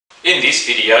In this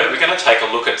video, we're going to take a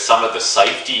look at some of the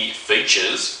safety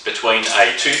features between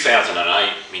a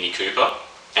 2008 Mini Cooper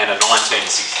and a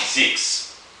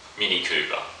 1966 Mini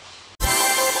Cooper.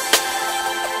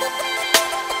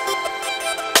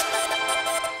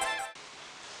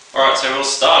 Alright, so we'll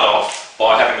start off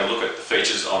by having a look at the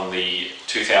features on the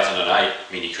 2008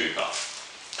 Mini Cooper.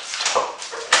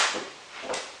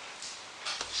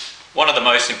 One of the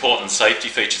most important safety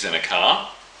features in a car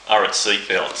are its seat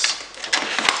belts.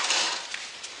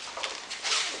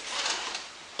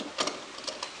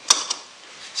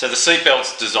 So the seat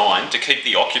belt's designed to keep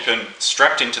the occupant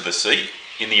strapped into the seat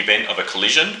in the event of a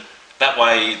collision. That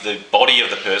way the body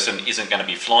of the person isn't going to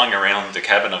be flying around the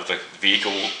cabin of the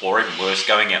vehicle, or even worse,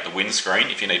 going out the windscreen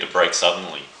if you need to brake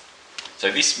suddenly.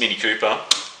 So this Mini Cooper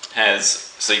has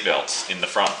seat belts in the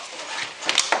front.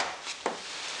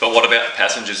 But what about the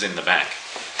passengers in the back?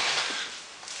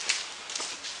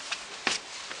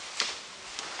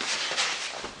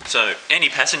 So any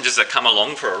passengers that come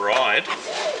along for a ride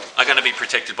are going to be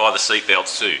protected by the seat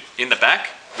belts too. In the back,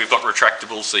 we've got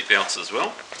retractable seat belts as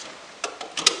well.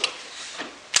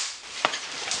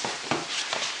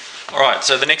 Alright,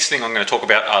 so the next thing I'm going to talk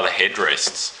about are the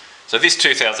headrests. So this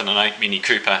 2008 Mini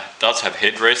Cooper does have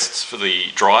headrests for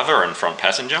the driver and front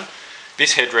passenger.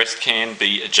 This headrest can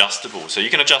be adjustable, so you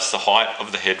can adjust the height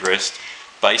of the headrest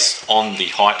based on the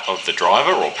height of the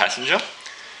driver or passenger.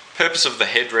 Purpose of the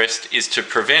headrest is to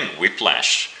prevent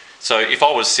whiplash. So if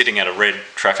I was sitting at a red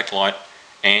traffic light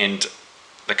and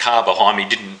the car behind me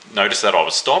didn't notice that I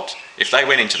was stopped, if they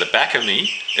went into the back of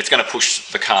me, it's going to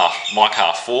push my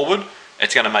car forward.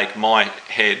 It's going to make my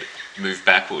head move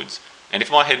backwards. And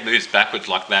if my head moves backwards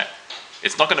like that,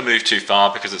 it's not going to move too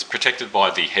far because it's protected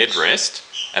by the headrest,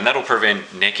 and that'll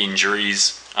prevent neck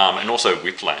injuries and also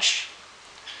whiplash.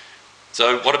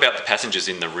 So what about the passengers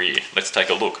in the rear? Let's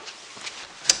take a look.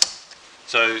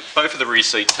 So both of the rear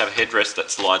seats have a headrest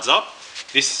that slides up.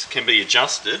 This can be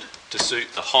adjusted to suit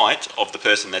the height of the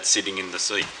person that's sitting in the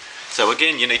seat. So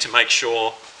again, you need to make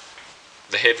sure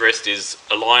the headrest is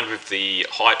aligned with the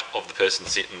height of the person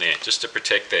sitting there, just to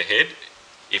protect their head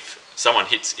if someone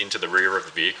hits into the rear of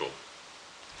the vehicle.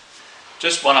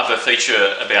 Just one other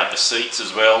feature about the seats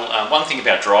as well. One thing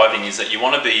about driving is that you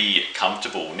want to be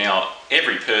comfortable. Now,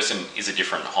 every person is a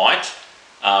different height.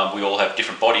 We all have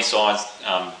different body size,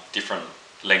 different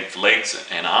length legs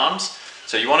and arms.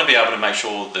 So you want to be able to make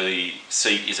sure the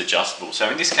seat is adjustable. So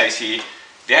in this case here,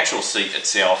 the actual seat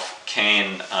itself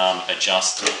can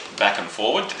adjust back and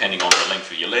forward depending on the length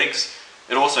of your legs.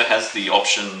 It also has the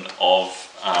option of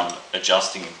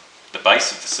adjusting the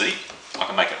base of the seat. I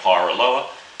can make it higher or lower,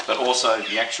 but also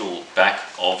the actual back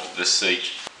of the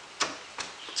seat.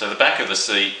 So the back of the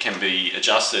seat can be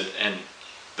adjusted, and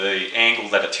the angle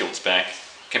that it tilts back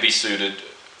can be suited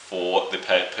for the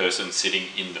person sitting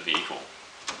in the vehicle.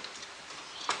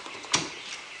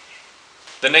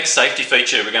 The next safety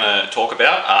feature we're going to talk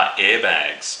about are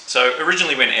airbags. So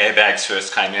originally when airbags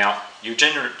first came out, you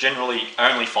generally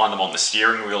only find them on the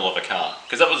steering wheel of a car,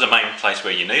 because that was the main place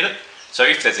where you need it. So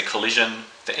if there's a collision,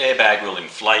 the airbag will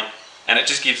inflate, and it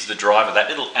just gives the driver that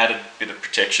little added bit of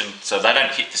protection so they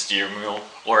don't hit the steering wheel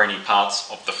or any parts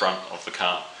of the front of the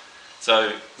car.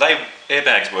 So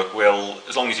airbags work well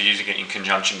as long as you're using it in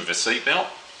conjunction with a seat belt.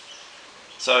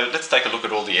 So let's take a look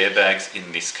at all the airbags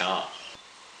in this car.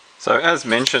 So as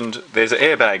mentioned, there's an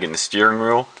airbag in the steering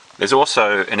wheel. There's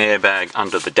also an airbag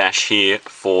under the dash here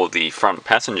for the front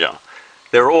passenger.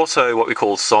 There are also what we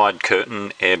call side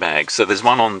curtain airbags. So there's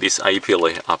one on this A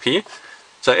pillar up here.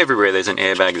 So everywhere there's an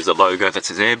airbag, there's a logo that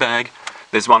says airbag.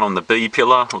 There's one on the B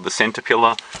pillar or the center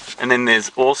pillar. And then there's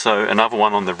also another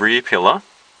one on the rear pillar,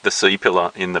 the C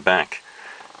pillar in the back.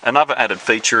 Another added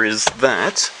feature is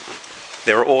that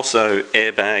there are also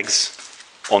airbags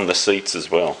on the seats as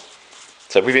well.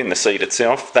 So within the seat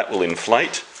itself, that will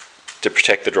inflate to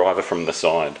protect the driver from the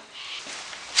side.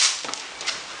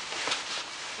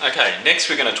 Okay, next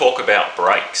we're going to talk about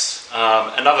brakes.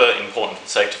 Another important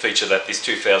safety feature that this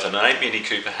 2008 Mini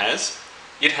Cooper has,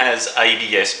 it has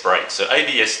ABS brakes. So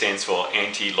ABS stands for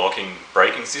anti-locking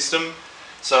braking system.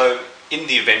 So in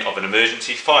the event of an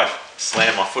emergency, if I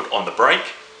slam my foot on the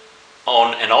brake,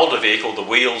 on an older vehicle the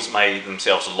wheels may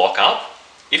themselves lock up.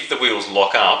 If the wheels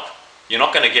lock up, you're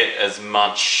not going to get as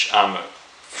much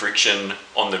friction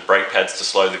on the brake pads to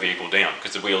slow the vehicle down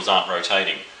because the wheels aren't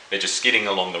rotating. They're just skidding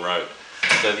along the road.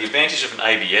 So the advantage of an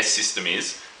ABS system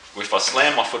is, if I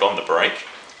slam my foot on the brake,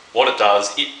 what it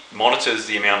does, it monitors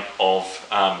the amount of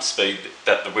speed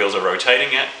that the wheels are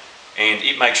rotating at, and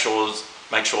it makes sure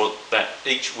that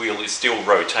each wheel is still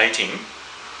rotating,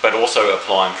 but also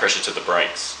applying pressure to the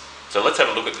brakes. So let's have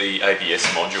a look at the ABS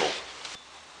module.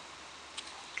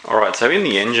 Alright, so in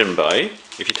the engine bay,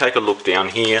 if you take a look down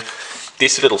here,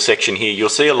 this little section here, you'll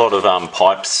see a lot of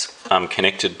pipes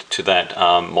connected to that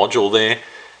module there.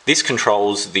 This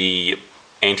controls the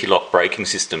anti-lock braking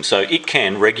system, so it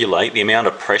can regulate the amount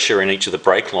of pressure in each of the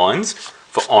brake lines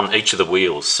on each of the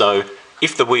wheels. So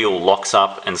if the wheel locks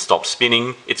up and stops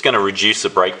spinning, it's going to reduce the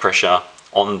brake pressure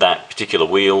on that particular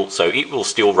wheel, so it will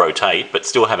still rotate but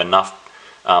still have enough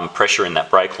pressure in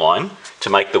that brake line to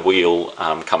make the wheel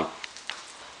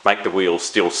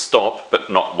still stop but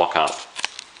not lock up.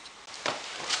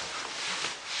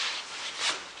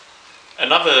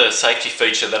 Another safety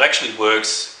feature that actually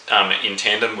works in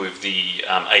tandem with the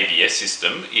ABS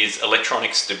system is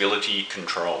electronic stability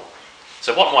control.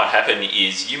 So what might happen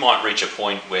is you might reach a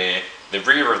point where the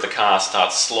rear of the car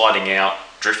starts sliding out,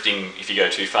 drifting if you go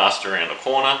too fast around a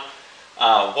corner.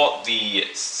 What the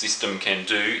system can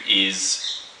do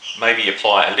is maybe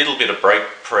apply a little bit of brake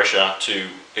pressure to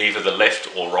either the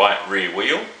left or right rear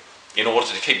wheel in order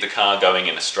to keep the car going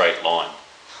in a straight line.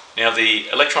 Now the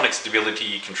electronic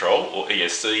stability control, or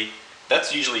ESC,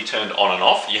 that's usually turned on and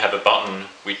off. You have a button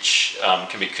which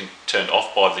can be turned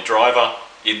off by the driver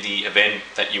in the event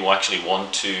that you actually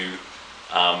want to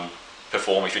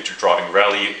perform. If you're driving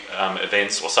rally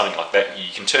events or something like that,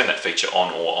 you can turn that feature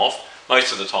on or off.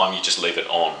 Most of the time you just leave it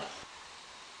on.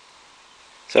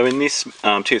 So in this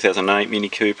 2008 Mini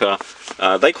Cooper,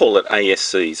 they call it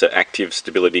ASC, so Active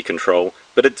Stability Control,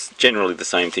 but it's generally the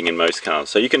same thing in most cars.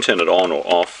 So you can turn it on or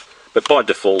off, but by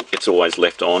default it's always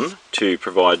left on to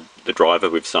provide the driver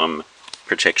with some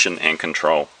protection and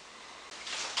control.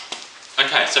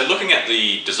 Okay, so looking at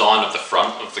the design of the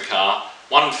front of the car,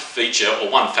 one feature or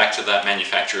one factor that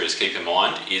manufacturers keep in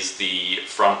mind is the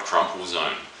front crumple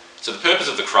zone. So the purpose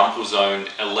of the crumple zone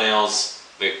allows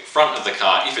the front of the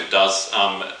car, if it does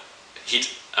hit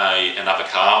another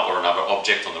car or another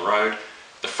object on the road,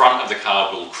 the front of the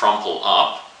car will crumple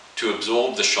up to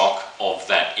absorb the shock of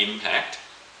that impact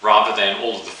rather than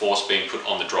all of the force being put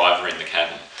on the driver in the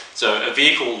cabin. So a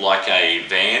vehicle like a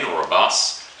van or a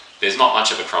bus, there's not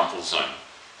much of a crumple zone.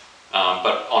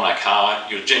 But on a car,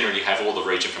 you'll generally have all the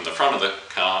region from the front of the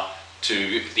car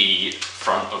to the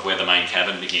front of where the main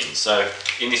cabin begins. So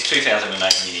in this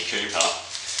 2008 Mini Cooper,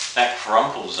 that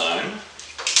crumple zone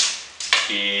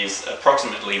is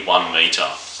approximately 1 metre.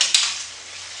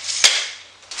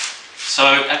 So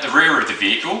at the rear of the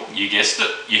vehicle, you guessed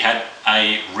it, you had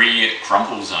a rear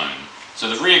crumple zone. So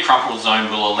the rear crumple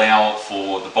zone will allow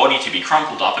for the body to be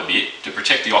crumpled up a bit to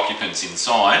protect the occupants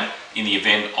inside in the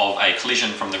event of a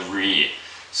collision from the rear.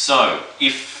 So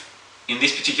if in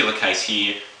this particular case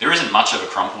here, there isn't much of a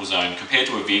crumple zone compared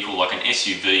to a vehicle like an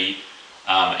SUV,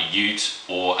 a ute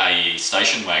or a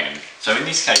station wagon. So in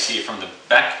this case here, from the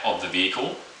back of the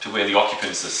vehicle to where the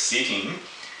occupants are sitting,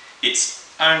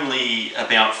 it's only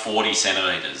about 40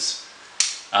 centimetres.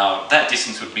 That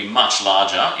distance would be much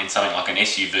larger in something like an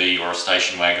SUV or a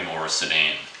station wagon or a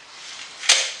sedan.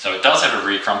 So it does have a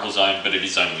rear crumple zone, but it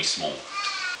is only small.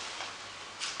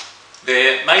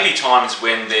 There may be times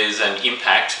when there's an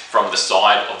impact from the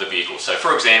side of the vehicle. So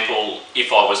for example,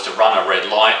 if I was to run a red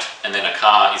light and then a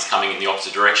car is coming in the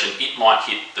opposite direction, it might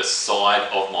hit the side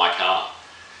of my car.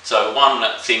 So one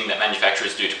thing that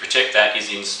manufacturers do to protect that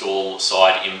is install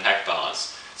side impact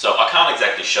bars. So I can't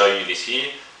exactly show you this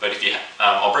here, but if you,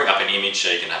 I'll bring up an image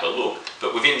so you can have a look.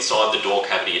 But within inside the door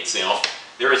cavity itself,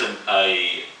 there is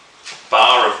a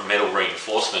bar of metal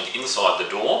reinforcement inside the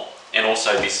door, and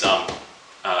also this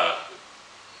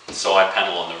side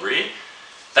panel on the rear.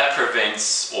 That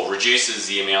prevents or reduces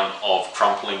the amount of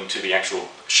crumpling to the actual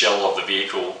shell of the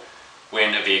vehicle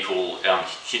when a vehicle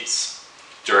hits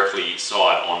directly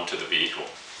side onto the vehicle.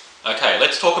 Okay,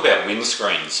 let's talk about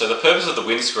windscreens. So the purpose of the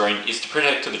windscreen is to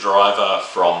protect the driver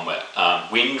from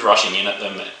wind rushing in at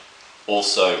them,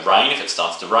 also rain if it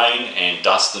starts to rain, and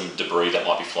dust and debris that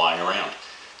might be flying around.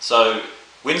 So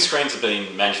windscreens are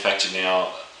being manufactured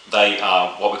now. They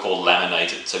are what we call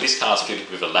laminated. So this car is fitted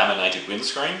with a laminated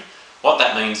windscreen. What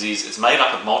that means is it's made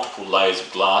up of multiple layers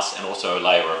of glass and also a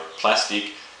layer of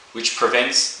plastic, which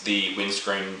prevents the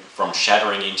windscreen from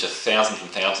shattering into thousands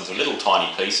and thousands of little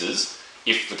tiny pieces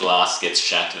if the glass gets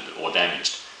shattered or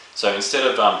damaged. So instead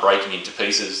of breaking into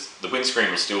pieces, the windscreen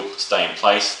will still stay in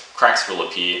place, cracks will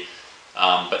appear,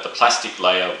 but the plastic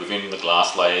layer within the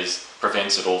glass layers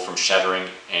prevents it all from shattering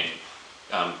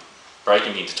and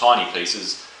breaking into tiny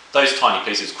pieces. Those tiny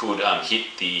pieces could hit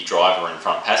the driver and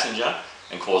front passenger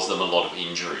and cause them a lot of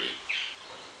injury.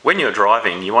 When you're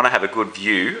driving, you want to have a good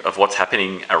view of what's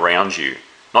happening around you,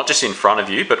 not just in front of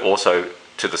you, but also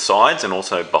to the sides and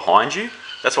also behind you.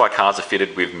 That's why cars are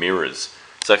fitted with mirrors.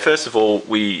 So first of all,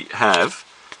 we have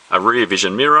a rear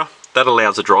vision mirror That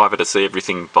allows the driver to see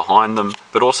everything behind them,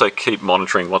 but also keep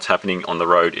monitoring what's happening on the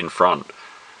road in front.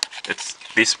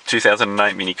 This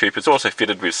 2008 Mini Cooper is also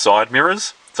fitted with side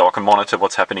mirrors, so I can monitor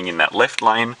what's happening in that left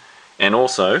lane and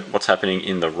also what's happening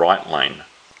in the right lane.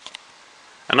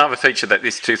 Another feature that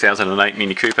this 2008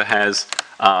 Mini Cooper has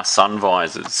are sun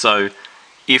visors. So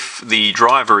if the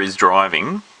driver is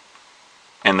driving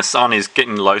and the sun is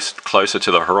getting closer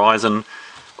to the horizon,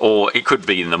 or it could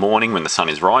be in the morning when the sun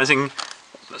is rising,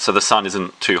 so the sun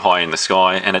isn't too high in the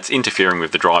sky and it's interfering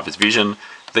with the driver's vision,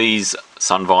 these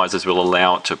sun visors will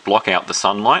allow it to block out the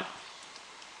sunlight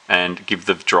and give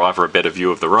the driver a better view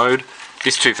of the road.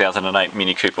 This 2008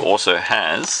 Mini Cooper also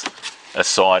has a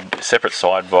separate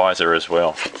side visor as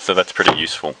well, so that's pretty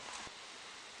useful.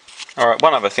 Alright,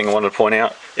 one other thing I wanted to point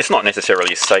out, it's not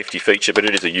necessarily a safety feature, but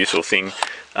it is a useful thing.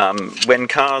 When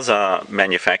cars are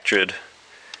manufactured,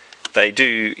 they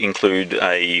do include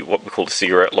what we call the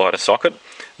cigarette lighter socket.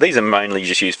 These are mainly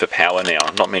just used for power now.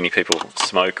 Not many people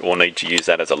smoke or need to use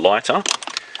that as a lighter.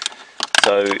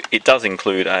 So it does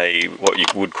include what you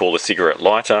would call a cigarette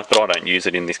lighter, but I don't use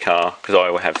it in this car because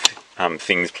I have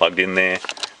things plugged in there.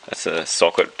 That's a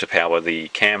socket to power the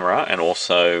camera and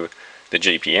also the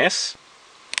GPS.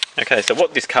 Okay, so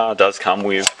what this car does come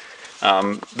with,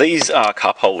 these are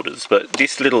cup holders, but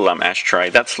this little ashtray,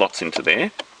 that slots into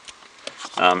there.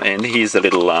 And here's the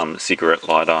little cigarette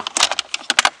lighter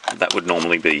that would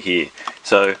normally be here.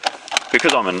 So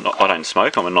because I don't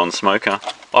smoke, I'm a non-smoker,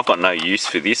 I've got no use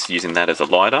for this, using that as a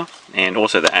lighter. And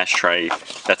also the ashtray,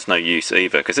 that's no use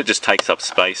either because it just takes up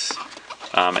space,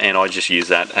 and I just use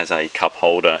that as a cup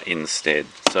holder instead.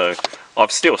 So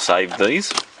I've still saved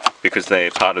these because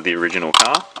they're part of the original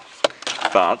car,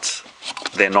 but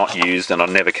they're not used and I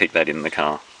never keep that in the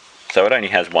car. So it only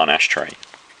has one ashtray.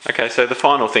 Okay, so the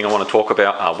final thing I want to talk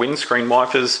about are windscreen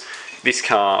wipers. This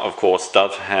car, of course,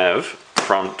 does have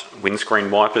front windscreen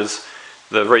wipers.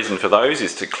 The reason for those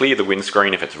is to clear the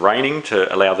windscreen if it's raining,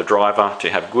 to allow the driver to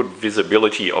have good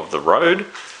visibility of the road.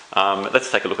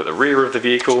 Let's take a look at the rear of the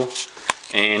vehicle.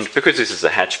 And because this is a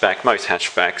hatchback, most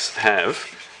hatchbacks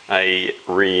have a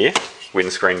rear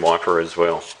windscreen wiper as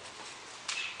well.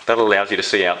 That allows you to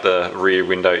see out the rear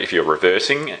window if you're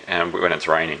reversing and when it's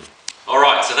raining.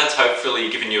 Alright, so that's hopefully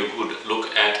giving you a good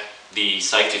look at the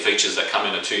safety features that come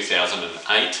in a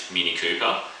 2008 Mini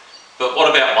Cooper. But what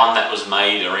about one that was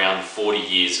made around 40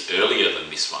 years earlier than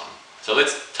this one? So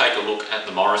let's take a look at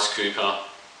the Morris Cooper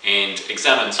and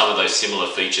examine some of those similar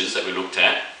features that we looked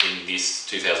at in this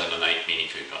 2008 Mini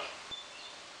Cooper.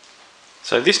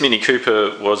 So this Mini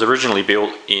Cooper was originally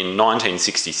built in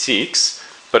 1966,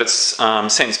 but it's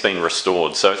since been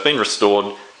restored. So it's been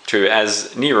restored to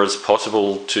as near as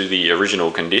possible to the original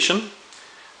condition.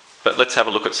 But let's have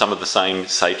a look at some of the same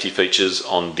safety features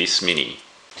on this Mini.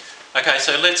 Okay,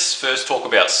 so let's first talk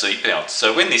about seatbelts.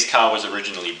 So when this car was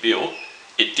originally built,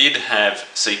 it did have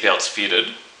seatbelts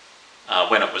fitted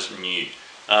when it was new.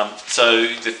 So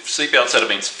the seatbelts that have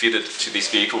been fitted to this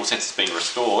vehicle since it's been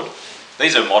restored,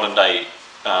 these are modern day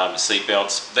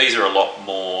seatbelts. These are a lot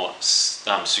more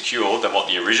secure than what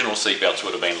the original seatbelts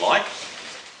would have been like.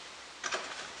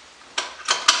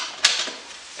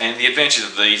 And the advantage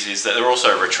of these is that they're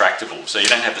also retractable, so you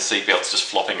don't have the seatbelts just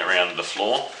flopping around the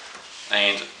floor,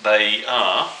 and they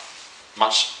are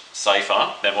much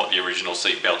safer than what the original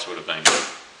seatbelts would have been.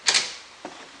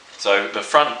 So the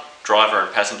front driver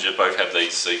and passenger both have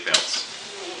these seatbelts.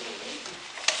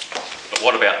 But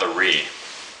what about the rear?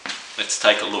 Let's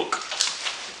take a look.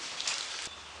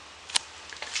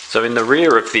 So in the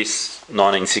rear of this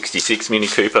 1966 Mini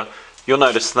Cooper, you'll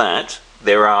notice that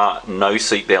there are no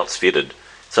seatbelts fitted.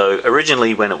 So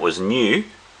originally when it was new,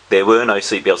 there were no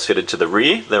seatbelts fitted to the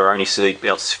rear, there were only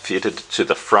seatbelts fitted to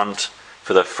the front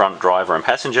for the front driver and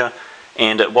passenger,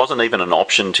 and it wasn't even an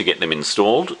option to get them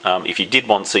installed. If you did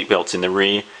want seatbelts in the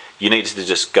rear, you needed to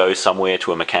just go somewhere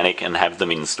to a mechanic and have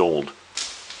them installed.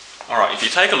 Alright, if you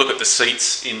take a look at the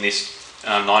seats in this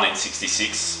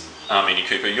 1966 Mini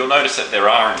Cooper, you'll notice that there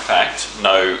are in fact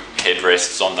no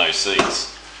headrests on those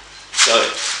seats. So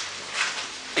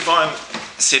if I'm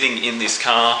sitting in this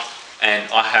car and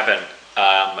I haven't,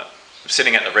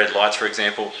 sitting at the red lights for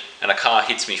example, and a car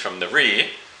hits me from the rear,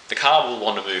 the car will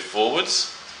want to move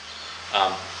forwards.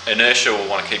 Inertia will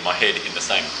want to keep my head in the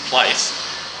same place.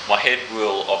 My head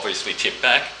will obviously tip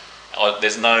back.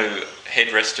 There's no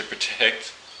headrest to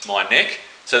protect my neck,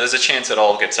 so there's a chance that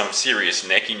I'll get some serious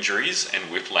neck injuries and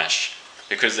whiplash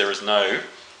because there is no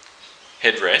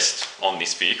headrest on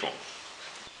this vehicle.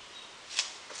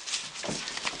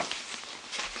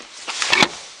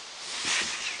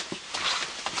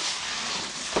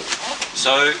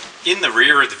 So in the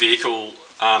rear of the vehicle,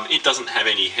 it doesn't have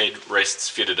any headrests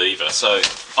fitted either. So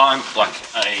I'm like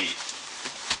a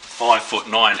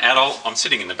 5'9" adult. I'm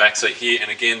sitting in the back seat here, and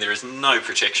again, there is no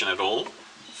protection at all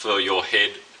for your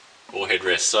head or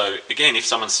headrest. So again, if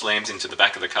someone slams into the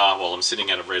back of the car while I'm sitting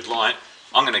at a red light,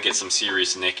 I'm going to get some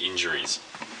serious neck injuries.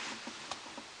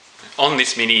 On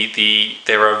this Mini,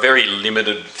 there are very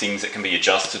limited things that can be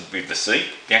adjusted with the seat.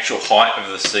 The actual height of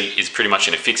the seat is pretty much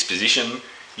in a fixed position.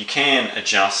 You can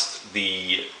adjust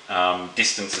the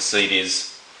distance the seat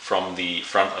is from the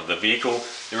front of the vehicle.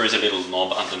 There is a little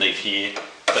knob underneath here,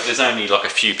 but there's only like a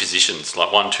few positions,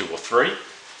 like 1, 2 or 3.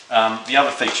 The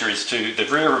other feature is too, the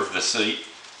rear of the seat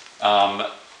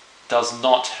does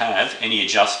not have any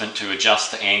adjustment to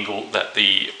adjust the angle that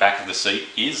the back of the seat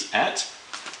is at.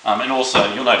 And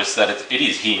also you'll notice that it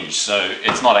is hinged, so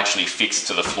it's not actually fixed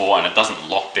to the floor, and it doesn't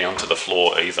lock down to the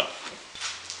floor either.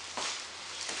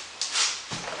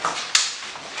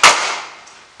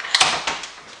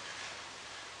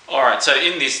 Alright, so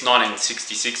in this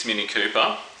 1966 Mini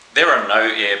Cooper, there are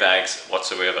no airbags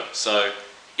whatsoever. So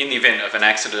in the event of an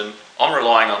accident, I'm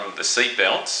relying on the seat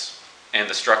belts and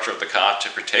the structure of the car to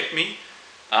protect me.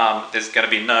 There's going to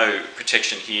be no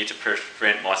protection here to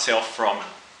prevent myself from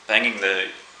banging the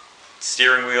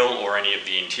steering wheel or any of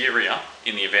the interior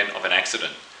in the event of an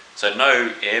accident. So no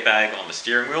airbag on the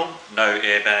steering wheel, no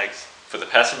airbags for the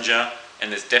passenger,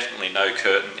 and there's definitely no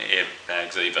curtain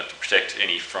airbags either to protect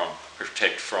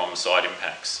from side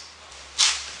impacts.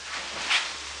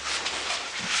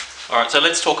 Alright, so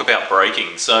let's talk about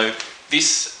braking. So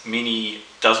this Mini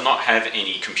does not have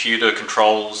any computer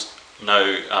controls,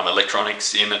 no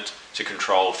electronics in it to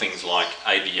control things like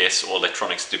ABS or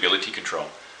electronic stability control.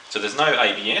 So there's no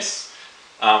ABS.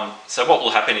 So what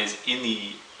will happen is, in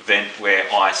the event where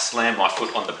I slam my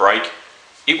foot on the brake,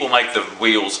 it will make the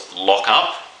wheels lock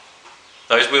up.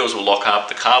 Those wheels will lock up,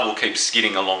 the car will keep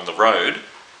skidding along the road,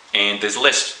 and there's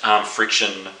less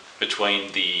friction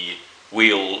between the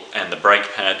wheel and the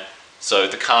brake pad, so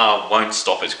the car won't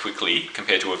stop as quickly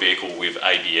compared to a vehicle with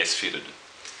ABS fitted.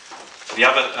 The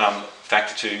other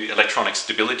factor to electronic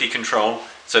stability control,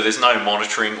 so there's no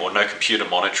monitoring or no computer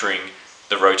monitoring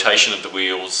the rotation of the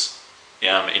wheels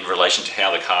in relation to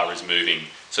how the car is moving.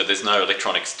 So there's no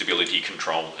electronic stability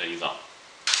control either.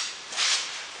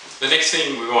 The next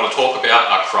thing we want to talk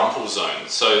about are crumple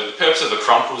zones. So the purpose of the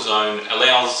crumple zone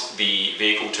allows the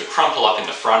vehicle to crumple up in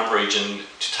the front region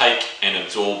to take and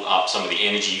absorb up some of the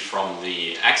energy from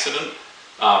the accident,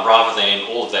 rather than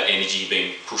all of that energy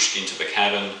being pushed into the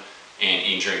cabin and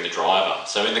injuring the driver.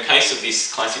 So in the case of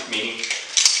this classic Mini,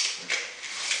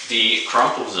 the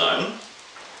crumple zone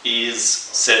is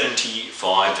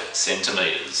 75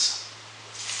 centimetres.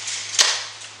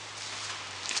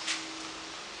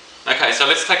 Okay, so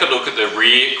let's take a look at the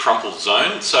rear crumple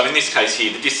zone. So in this case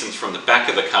here, the distance from the back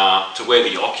of the car to where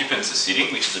the occupants are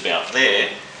sitting, which is about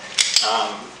there,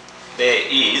 there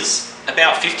is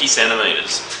about 50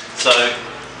 centimetres. So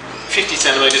 50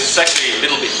 centimetres is actually a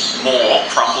little bit more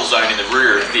crumple zone in the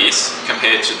rear of this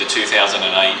compared to the 2008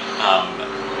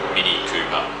 Mini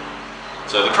Cooper.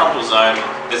 So the crumple zone,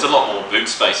 there's a lot more boot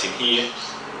space in here.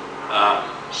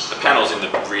 The panels in the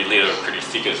rear lid are pretty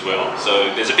thick as well,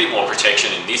 so there's a bit more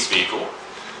protection in this vehicle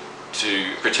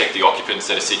to protect the occupants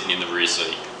that are sitting in the rear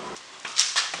seat.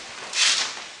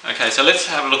 Okay, so let's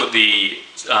have a look at the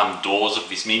doors of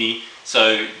this Mini.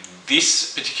 So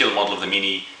this particular model of the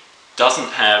Mini doesn't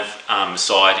have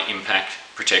side impact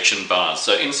protection bars.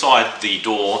 So inside the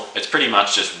door, it's pretty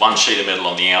much just one sheet of metal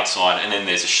on the outside, and then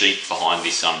there's a sheet behind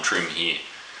this trim here.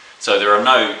 So there are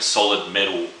no solid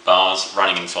metal bars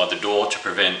running inside the door to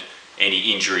prevent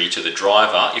any injury to the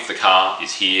driver if the car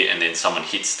is here and then someone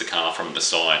hits the car from the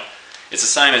side. It's the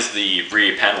same as the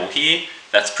rear panel here.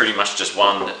 That's pretty much just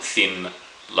one thin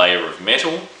layer of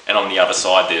metal, and on the other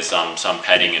side there's some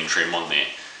padding and trim on there.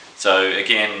 So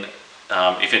again,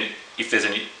 if there's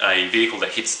a vehicle that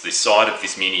hits the side of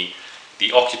this Mini,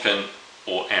 the occupant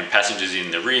and passengers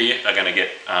in the rear are going to get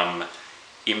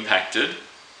impacted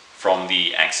from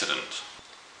the accident.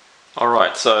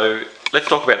 Alright, so let's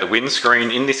talk about the windscreen.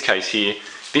 In this case here,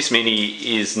 this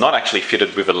Mini is not actually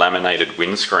fitted with a laminated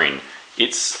windscreen.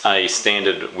 It's a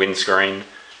standard windscreen.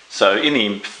 So in the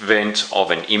event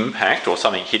of an impact or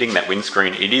something hitting that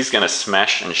windscreen, it is going to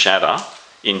smash and shatter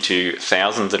into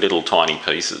thousands of little tiny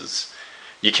pieces.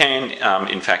 You can,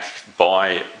 in fact,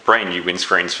 buy brand new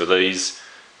windscreens for these,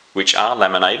 which are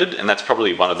laminated, and that's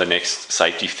probably one of the next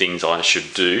safety things I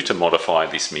should do to modify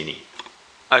this Mini.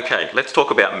 Okay, let's talk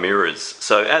about mirrors.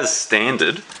 So as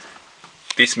standard,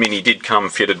 this Mini did come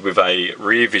fitted with a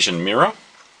rear vision mirror.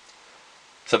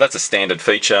 So that's a standard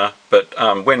feature, but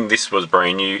when this was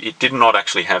brand new, it did not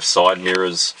actually have side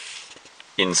mirrors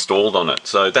installed on it.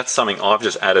 So that's something I've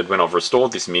just added when I've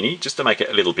restored this Mini, just to make it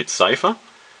a little bit safer.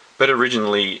 But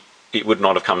originally it would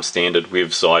not have come standard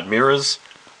with side mirrors,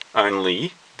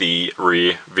 only the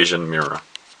rear vision mirror.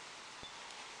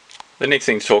 The next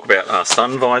thing to talk about are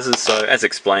sun visors. So as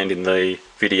explained in the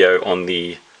video on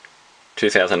the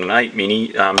 2008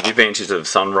 Mini, the advantages of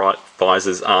sun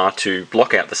visors are to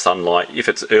block out the sunlight if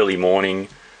it's early morning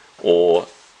or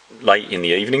late in the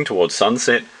evening towards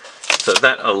sunset. So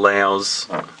that allows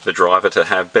the driver to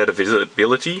have better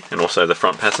visibility, and also the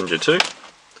front passenger too,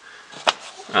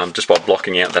 just by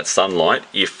blocking out that sunlight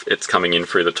if it's coming in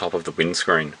through the top of the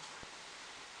windscreen.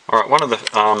 Alright, one of the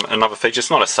another feature, it's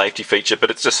not a safety feature, but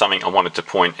it's just something I wanted to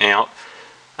point out.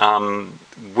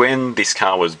 When this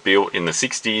car was built in the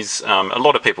 60s, a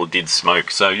lot of people did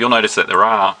smoke, so you'll notice that there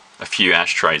are a few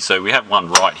ashtrays. So we have one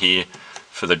right here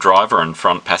for the driver and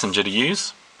front passenger to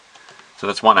use. So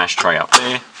that's one ashtray up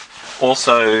there.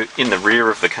 Also in the rear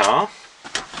of the car,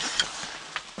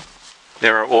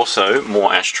 there are also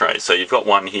more ashtrays. So you've got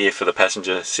one here for the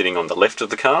passenger sitting on the left of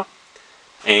the car,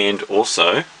 and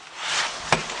also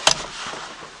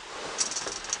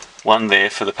one there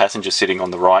for the passenger sitting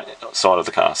on the right side of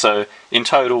the car. So in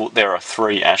total there are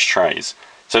 3 ashtrays.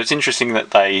 So it's interesting that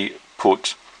they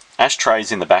put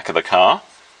ashtrays in the back of the car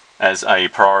as a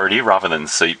priority rather than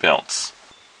seat belts.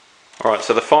 Alright,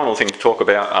 so the final thing to talk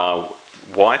about are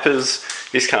wipers.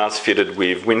 This car's fitted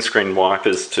with windscreen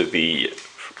wipers to the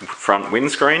front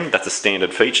windscreen. That's a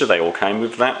standard feature, they all came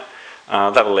with that.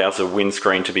 That allows the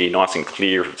windscreen to be nice and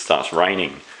clear if it starts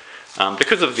raining.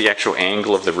 Because of the actual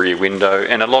angle of the rear window,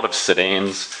 and a lot of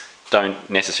sedans don't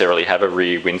necessarily have a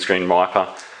rear windscreen wiper,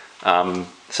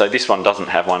 so this one doesn't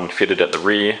have one fitted at the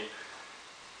rear.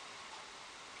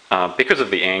 Because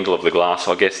of the angle of the glass,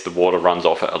 I guess the water runs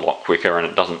off it a lot quicker and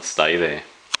it doesn't stay there.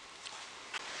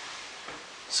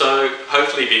 So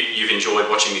hopefully you've enjoyed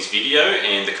watching this video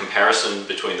and the comparison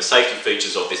between the safety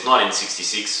features of this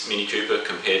 1966 Mini Cooper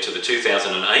compared to the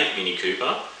 2008 Mini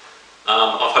Cooper.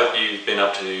 I hope you've been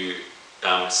able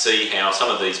to see how some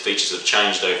of these features have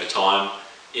changed over time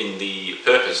in the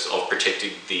purpose of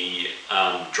protecting the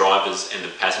drivers and the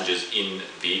passengers in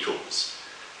vehicles.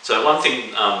 So one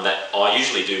thing that I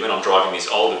usually do when I'm driving this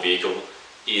older vehicle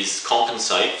is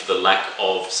compensate for the lack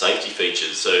of safety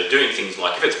features. So doing things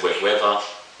like, if it's wet weather,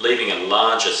 leaving a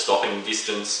larger stopping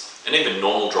distance, and even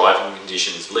normal driving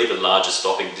conditions, leave a larger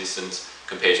stopping distance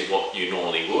compared to what you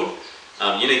normally would.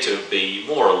 You need to be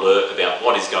more alert about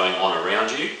what is going on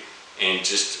around you, and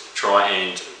just try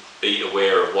and be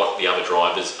aware of what the other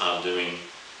drivers are doing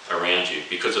around you.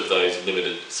 Because of those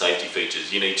limited safety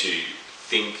features, you need to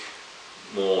think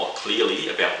more clearly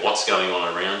about what's going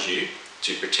on around you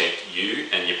to protect you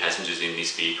and your passengers in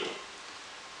this vehicle.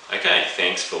 Okay,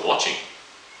 thanks for watching.